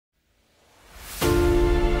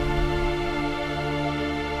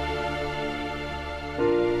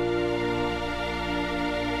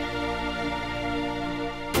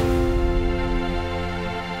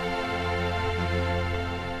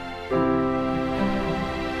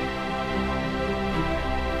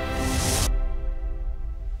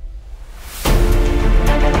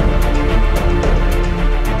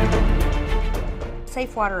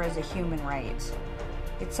safe water is a human right.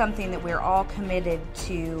 It's something that we're all committed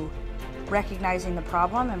to recognizing the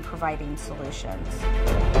problem and providing solutions.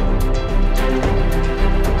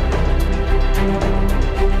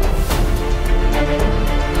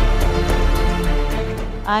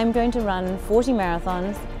 I'm going to run 40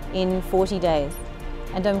 marathons in 40 days,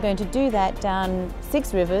 and I'm going to do that down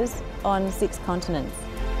 6 rivers on 6 continents.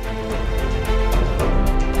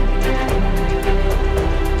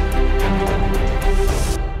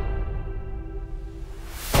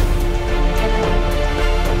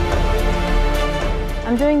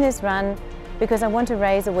 I'm doing this run because I want to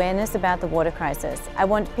raise awareness about the water crisis. I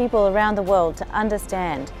want people around the world to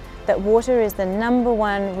understand that water is the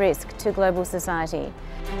 #1 risk to global society.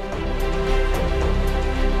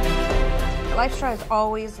 LifeStraw is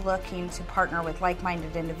always looking to partner with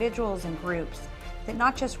like-minded individuals and groups that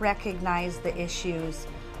not just recognize the issues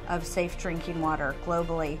of safe drinking water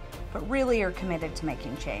globally, but really are committed to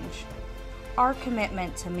making change. Our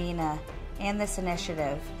commitment to Mina and this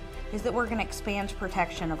initiative is that we're going to expand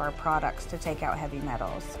protection of our products to take out heavy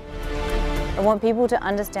metals. I want people to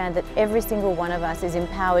understand that every single one of us is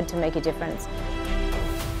empowered to make a difference.